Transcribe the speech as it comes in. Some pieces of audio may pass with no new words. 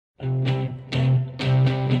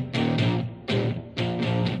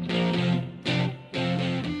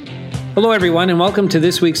Hello, everyone, and welcome to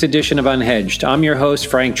this week's edition of Unhedged. I'm your host,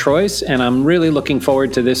 Frank Troyes, and I'm really looking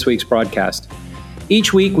forward to this week's broadcast.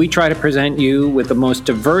 Each week, we try to present you with the most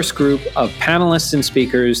diverse group of panelists and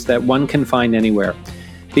speakers that one can find anywhere.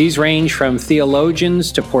 These range from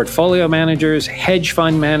theologians to portfolio managers, hedge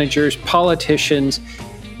fund managers, politicians,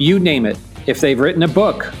 you name it. If they've written a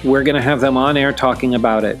book, we're going to have them on air talking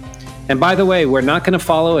about it. And by the way, we're not going to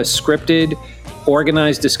follow a scripted,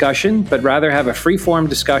 organized discussion, but rather have a free-form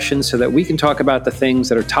discussion so that we can talk about the things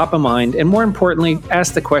that are top of mind and, more importantly,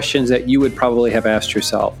 ask the questions that you would probably have asked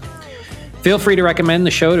yourself. Feel free to recommend the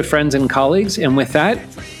show to friends and colleagues. And with that,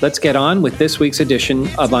 let's get on with this week's edition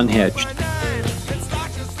of Unhedged.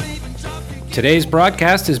 Today's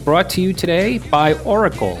broadcast is brought to you today by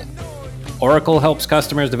Oracle. Oracle helps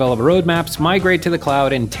customers develop roadmaps, migrate to the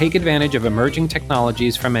cloud, and take advantage of emerging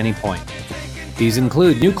technologies from any point. These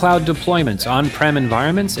include new cloud deployments, on-prem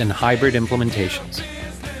environments, and hybrid implementations.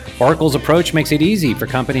 Oracle's approach makes it easy for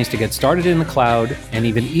companies to get started in the cloud and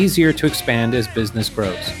even easier to expand as business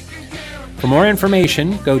grows. For more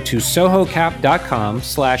information, go to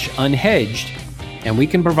sohocap.com/unhedged, and we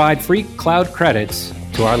can provide free cloud credits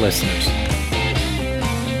to our listeners.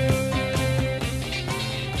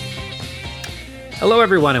 Hello,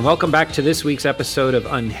 everyone, and welcome back to this week's episode of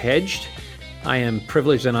Unhedged. I am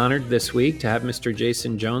privileged and honored this week to have Mr.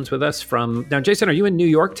 Jason Jones with us Now, Jason, are you in New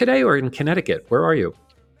York today or in Connecticut? Where are you?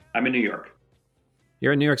 I'm in New York.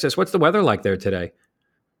 You're in New York. What's the weather like there today?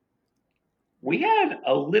 We had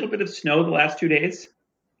a little bit of snow the last 2 days,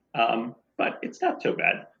 but it's not so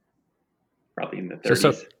bad. Probably in the 30s.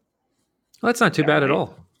 Well, that's not too bad at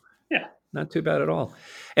all. Yeah. Not too bad at all.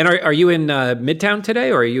 And are you in Midtown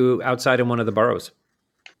today, or are you outside in one of the boroughs?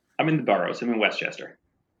 I'm in the boroughs. I'm in Westchester.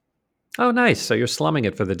 Oh, nice. So you're slumming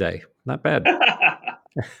it for the day. Not bad.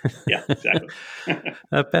 Yeah, exactly.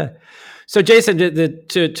 Not bad. So, Jason,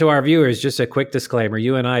 to our viewers, just a quick disclaimer.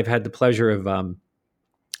 You and I have had the pleasure of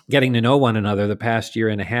getting to know one another the past year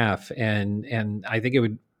and a half. And I think it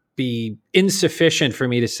would be insufficient for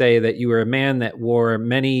me to say that you were a man that wore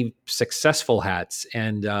many successful hats.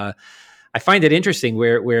 And I find it interesting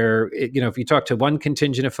where if you talk to one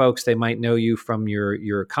contingent of folks, they might know you from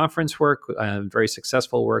your conference work, very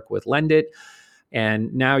successful work with Lend It,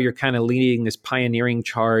 and now you're kind of leading this pioneering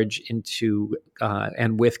charge into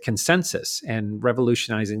and with Consensus and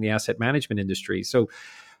revolutionizing the asset management industry. So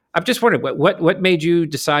I'm just wondering what made you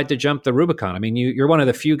decide to jump the Rubicon? I mean, you're one of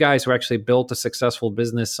the few guys who actually built a successful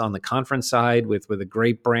business on the conference side with a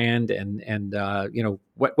great brand, and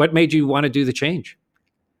what made you want to do the change?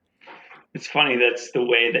 It's funny, that's the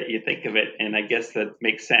way that you think of it, and I guess that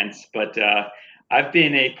makes sense. But I've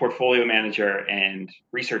been a portfolio manager and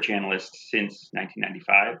research analyst since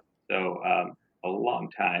 1995, so a long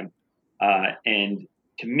time. And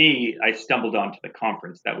to me, I stumbled onto the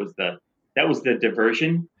conference. That was the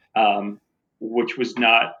diversion, which was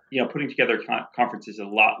not, putting together conferences a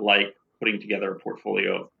lot like putting together a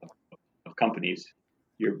portfolio of companies.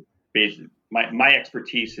 My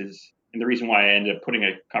expertise is. And the reason why I ended up putting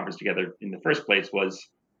a conference together in the first place was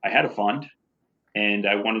I had a fund and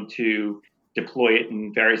I wanted to deploy it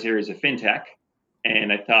in various areas of FinTech.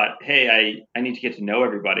 And I thought, hey, I need to get to know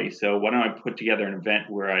everybody. So why don't I put together an event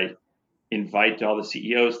where I invite all the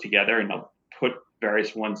CEOs together, and I'll put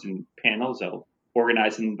various ones in panels. I'll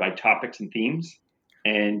organize them by topics and themes,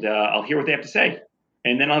 and I'll hear what they have to say.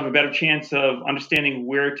 And then I'll have a better chance of understanding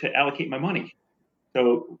where to allocate my money.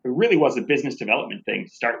 So it really was a business development thing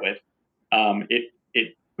to start with.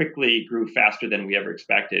 It quickly grew faster than we ever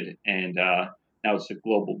expected, and now it's a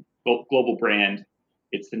global brand.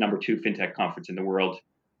 It's the number 2 FinTech conference in the world,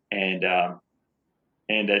 and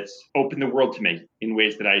it's opened the world to me in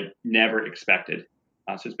ways that I never expected.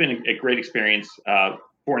 So it's been a great experience.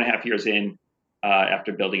 4.5 years in,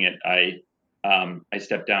 after building it, I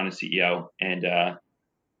stepped down as CEO and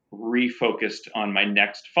refocused on my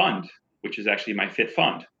next fund, which is actually my 5th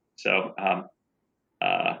fund. So.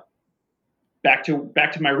 Back to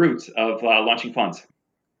my roots of launching funds.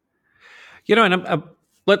 And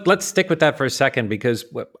let's stick with that for a second, because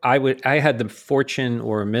I had the fortune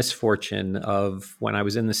or misfortune of, when I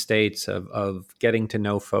was in the States, of getting to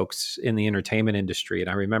know folks in the entertainment industry.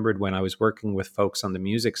 And I remembered when I was working with folks on the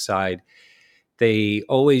music side, they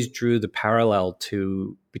always drew the parallel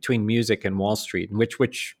between music and Wall Street,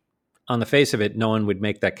 which on the face of it, no one would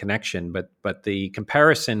make that connection. But the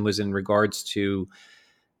comparison was in regards to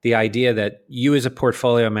the idea that you as a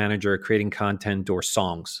portfolio manager are creating content or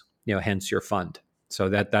songs, hence your fund. So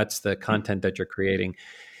that's the content that you're creating.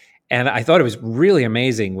 And I thought it was really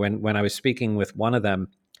amazing when I was speaking with one of them,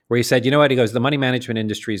 where he said, you know what? He goes, the money management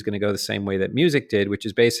industry is going to go the same way that music did, which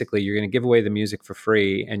is basically you're going to give away the music for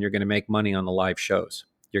free and you're going to make money on the live shows.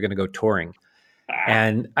 You're going to go touring. Ah,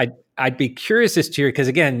 And I'd be curious as to your, because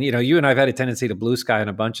again, you and I've had a tendency to blue sky on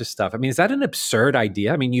a bunch of stuff. I mean, is that an absurd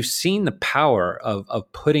idea? I mean, you've seen the power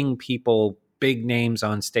of putting people, big names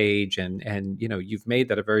on stage, and you've made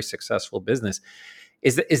that a very successful business.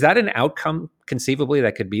 Is that an outcome conceivably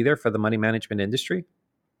that could be there for the money management industry?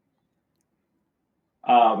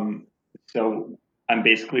 um, so I'm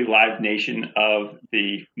basically Live Nation of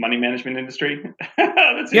the money management industry.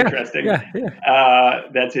 That's Yeah, interesting. yeah, yeah.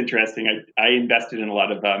 That's interesting. I invested in a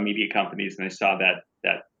lot of media companies, and I saw that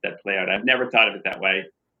play out. I've never thought of it that way.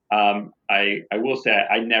 I will say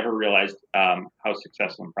I never realized how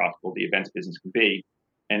successful and profitable the events business can be,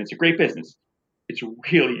 and it's a great business. It's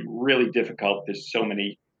really, really difficult. There's so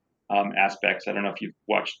many aspects. I don't know if you've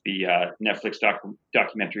watched the Netflix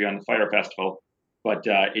documentary on the Fire Festival, but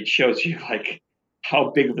it shows you like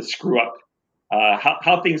how big of a screw up,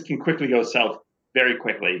 how things can quickly go south very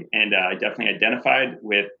quickly. And I definitely identified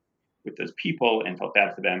with those people and felt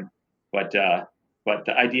bad for them. But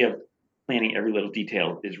the idea of planning every little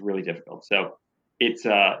detail is really difficult. So it's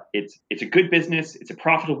a good business. It's a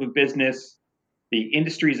profitable business. The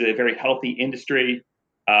industry is a very healthy industry.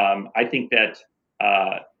 I think that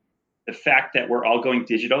the fact that we're all going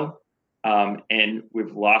digital and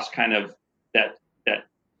we've lost kind of that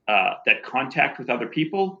that contact with other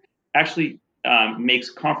people actually makes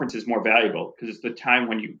conferences more valuable because it's the time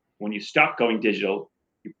when you stop going digital,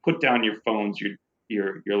 you put down your phones,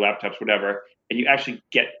 your laptops, whatever, and you actually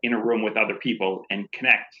get in a room with other people and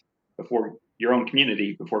connect before your own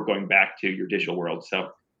community before going back to your digital world. So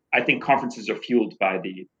I think conferences are fueled by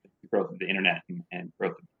the growth of the internet and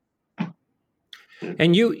growth of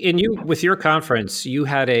And you with your conference, you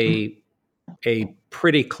had a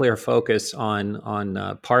pretty clear focus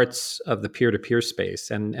on parts of the peer to peer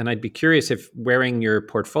space, and I'd be curious if wearing your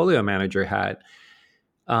portfolio manager hat,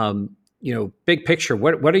 big picture,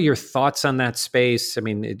 what are your thoughts on that space? I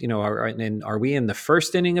mean, are we in the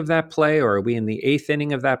first inning of that play, or are we in the eighth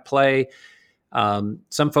inning of that play?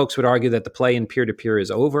 Some folks would argue that the play in peer to peer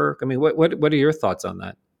is over. I mean, what are your thoughts on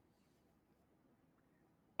that?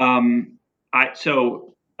 I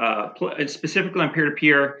so specifically on peer to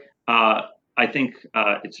peer, I think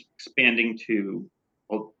it's expanding to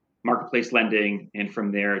well, marketplace lending, and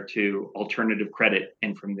from there to alternative credit,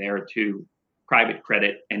 and from there to private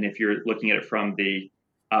credit. And if you're looking at it from the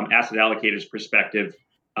asset allocators perspective,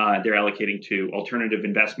 they're allocating to alternative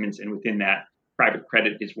investments, and within that, private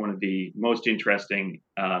credit is one of the most interesting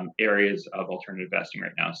areas of alternative investing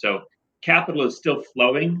right now. So capital is still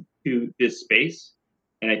flowing to this space,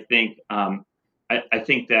 and I think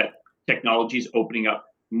that technology is opening up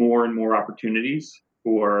more and more opportunities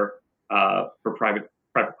for private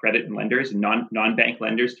credit and lenders and non bank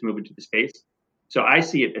lenders to move into the space. So I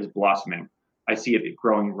see it as blossoming. I see it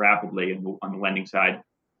growing rapidly on the lending side.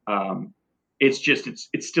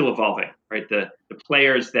 It's still evolving, right? The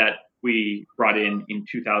players that we brought in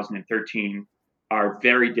 2013 are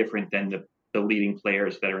very different than the leading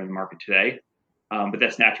players that are in the market today. But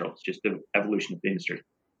that's natural. It's just the evolution of the industry.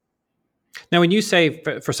 Now, when you say,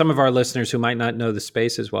 for some of our listeners who might not know the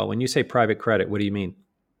space as well, when you say private credit, what do you mean?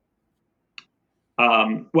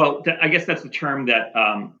 I guess that's the term that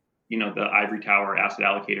the ivory tower asset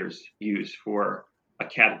allocators use for a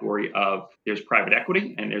category of there's private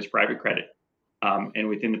equity and there's private credit, and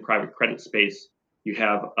within the private credit space, you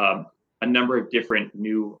have a number of different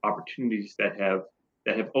new opportunities that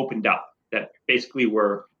have opened up that basically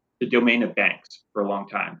were the domain of banks for a long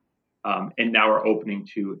time, and now are opening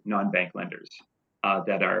to non-bank lenders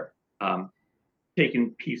that are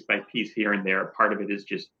taken piece by piece here and there. Part of it is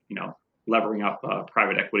just levering up a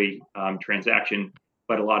private equity transaction,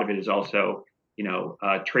 but a lot of it is also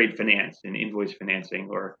trade finance and invoice financing,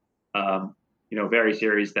 or various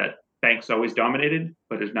areas that banks always dominated,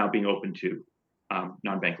 but is now being open to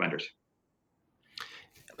non-bank lenders.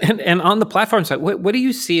 And on the platform side, what do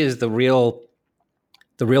you see as the real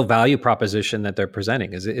value proposition that they're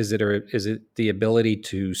presenting? Is it the ability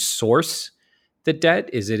to source the debt?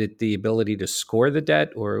 Is it the ability to score the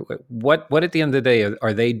debt, or what at the end of the day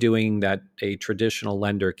are they doing that a traditional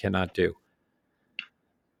lender cannot do?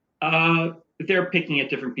 They're picking at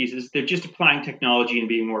different pieces. They're just applying technology and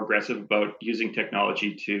being more aggressive about using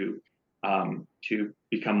technology to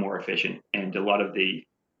become more efficient. And a lot of the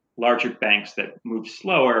larger banks that move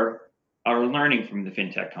slower are learning from the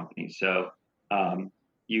fintech companies. So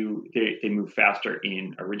they move faster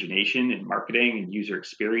in origination and marketing and user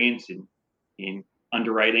experience, and in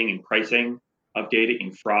underwriting and pricing of data,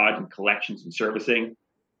 in fraud and collections and servicing.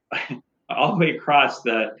 all the way across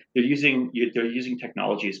they're using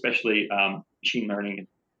technology, especially machine learning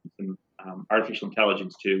and some artificial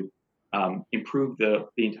intelligence to improve the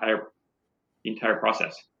entire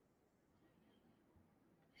process.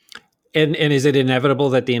 And is it inevitable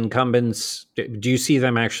that the incumbents, do you see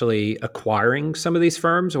them actually acquiring some of these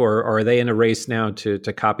firms, or are they in a race now to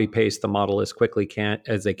copy paste the model as quickly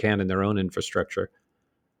as they can in their own infrastructure?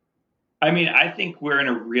 I mean, I think we're in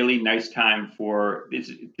a really nice time for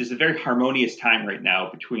this. There's a very harmonious time right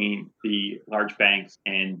now between the large banks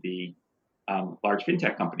and the large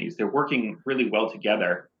fintech companies. They're working really well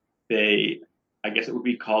together. I guess it would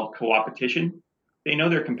be called co-opetition. They know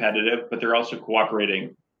they're competitive, but they're also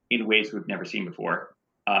cooperating in ways we've never seen before.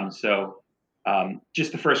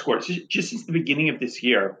 Just the first quarter, just since the beginning of this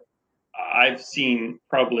year, I've seen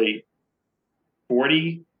probably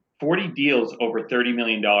 40, 40 deals over $30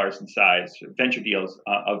 million in size, venture deals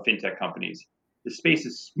of fintech companies. The space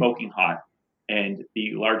is smoking hot, and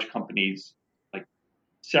the large companies, like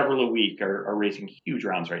several a week, are raising huge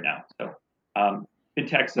rounds right now. So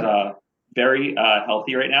fintech's very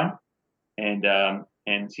healthy right now, and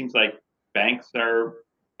it seems like banks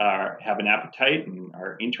have an appetite and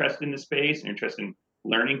are interested in the space and interested in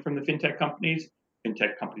learning from the fintech companies.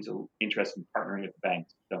 Fintech companies are interested in partnering with the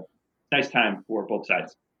banks. So nice time for both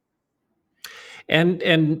sides.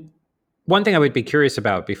 And one thing I would be curious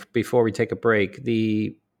about before we take a break,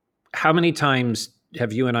 how many times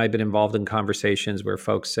have you and I been involved in conversations where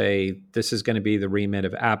folks say, this is going to be the remit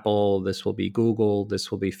of Apple, this will be Google, this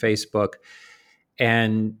will be Facebook?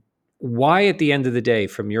 And why, at the end of the day,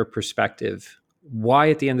 from your perspective, why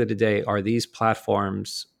at the end of the day are these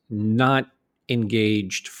platforms not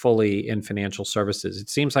engaged fully in financial services? It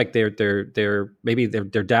seems like they're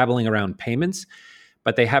dabbling around payments,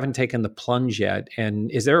 but they haven't taken the plunge yet. And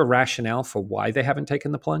is there a rationale for why they haven't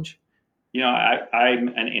taken the plunge? I'm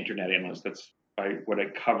an internet analyst. That's what I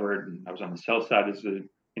covered. I was on the sell side as an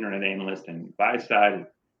internet analyst, and buy side,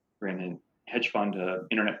 ran a hedge fund,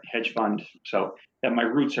 internet hedge fund. So that my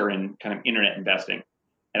roots are in kind of internet investing.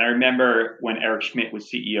 And I remember when Eric Schmidt was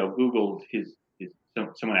CEO of Google,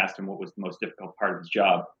 someone asked him what was the most difficult part of his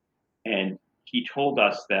job, and he told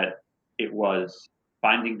us that it was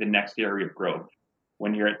finding the next area of growth.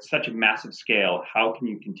 When you're at such a massive scale, how can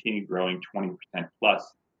you continue growing 20%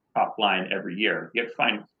 plus top line every year? You have to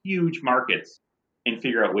find huge markets and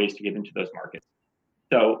figure out ways to get into those markets.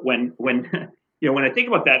 So when when I think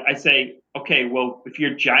about that, I say, okay, well, if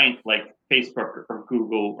you're giant like Facebook or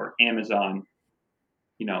Google or Amazon,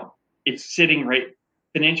 it's sitting right.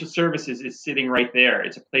 Financial services is sitting right there.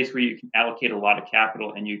 It's a place where you can allocate a lot of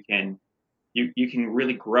capital, and you can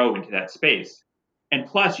really grow into that space. And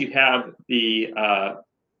plus, you have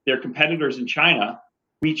their competitors in China,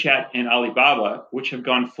 WeChat and Alibaba, which have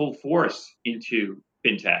gone full force into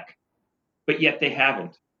fintech, but yet they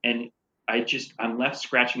haven't. And I'm left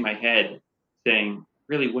scratching my head, saying,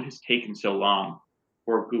 really, what has taken so long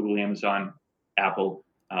for Google, Amazon, Apple,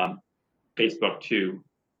 Facebook to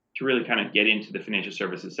really kind of get into the financial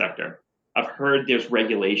services sector? I've heard there's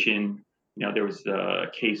regulation. There was a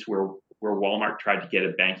case where Walmart tried to get a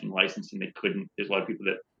banking license and they couldn't. There's a lot of people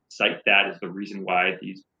that cite that as the reason why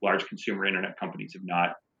these large consumer internet companies have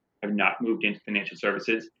not moved into financial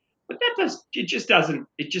services. But it just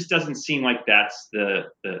doesn't seem like that's the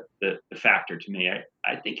factor to me.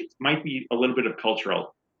 I think it might be a little bit of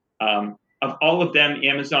cultural. Of all of them,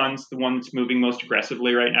 Amazon's the one that's moving most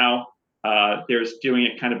aggressively right now. They're doing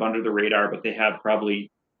it kind of under the radar, but they have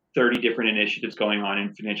probably 30 different initiatives going on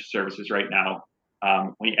in financial services right now.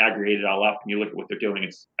 When you aggregate it all up and you look at what they're doing,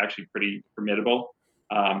 it's actually pretty formidable.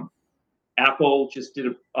 Apple just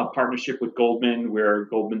did a partnership with Goldman, where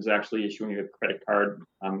Goldman's actually issuing a credit card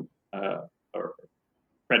or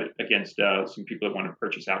credit against some people that want to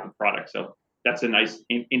purchase Apple products. So that's a nice,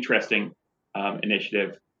 interesting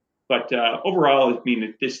initiative. But overall, I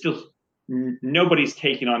mean, there's still nobody's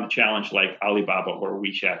taken on the challenge like Alibaba or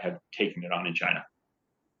WeChat have taken it on in China.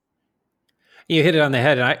 You hit it on the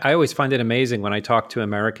head. And I always find it amazing when I talk to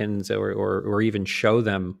Americans or even show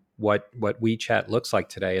them what WeChat looks like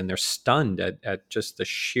today, and they're stunned at just the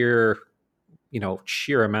sheer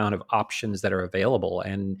amount of options that are available.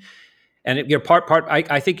 And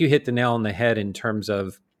I think you hit the nail on the head in terms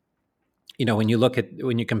of, when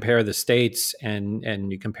you compare the States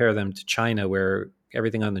and you compare them to China, where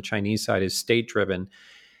everything on the Chinese side is state driven,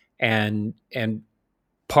 and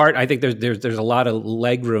I think there's a lot of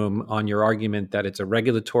leg room on your argument that it's a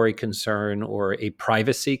regulatory concern or a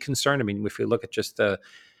privacy concern. I mean, if we look at just the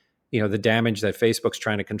damage that Facebook's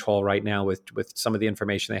trying to control right now with some of the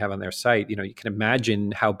information they have on their site, you can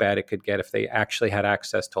imagine how bad it could get if they actually had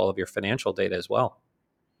access to all of your financial data as well.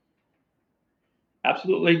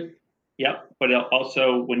 Absolutely. Yep. But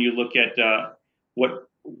also, when you look at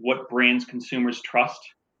what brands consumers trust,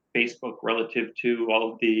 Facebook relative to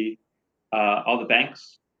all the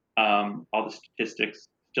banks, all the statistics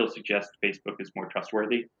still suggest Facebook is more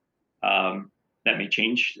trustworthy. That may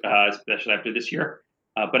change, especially after this year.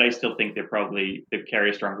 But I still think they carry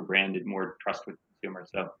a stronger brand and more trust with consumers.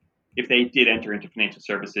 So if they did enter into financial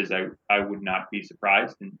services, I would not be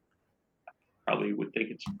surprised, and probably would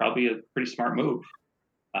think it's probably a pretty smart move.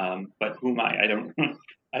 But who am I? I don't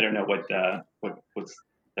I don't know what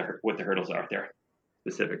the hurdles are there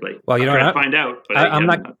specifically. Well, I'll try to find out, but I I'm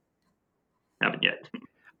not. haven't yet.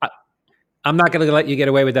 I'm not going to let you get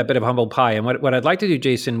away with that bit of humble pie. And what I'd like to do,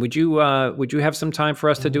 Jason, would you have some time for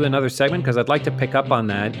us to do another segment? Because I'd like to pick up on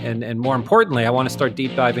that, and more importantly, I want to start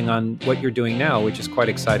deep diving on what you're doing now, which is quite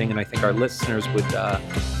exciting, and I think our listeners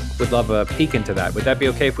would love a peek into that. Would that be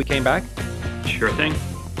okay if we came back? Sure thing.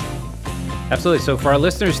 Absolutely. So for our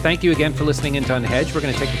listeners, thank you again for listening into Unhedged. We're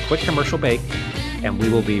going to take a quick commercial break, and we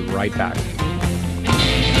will be right back.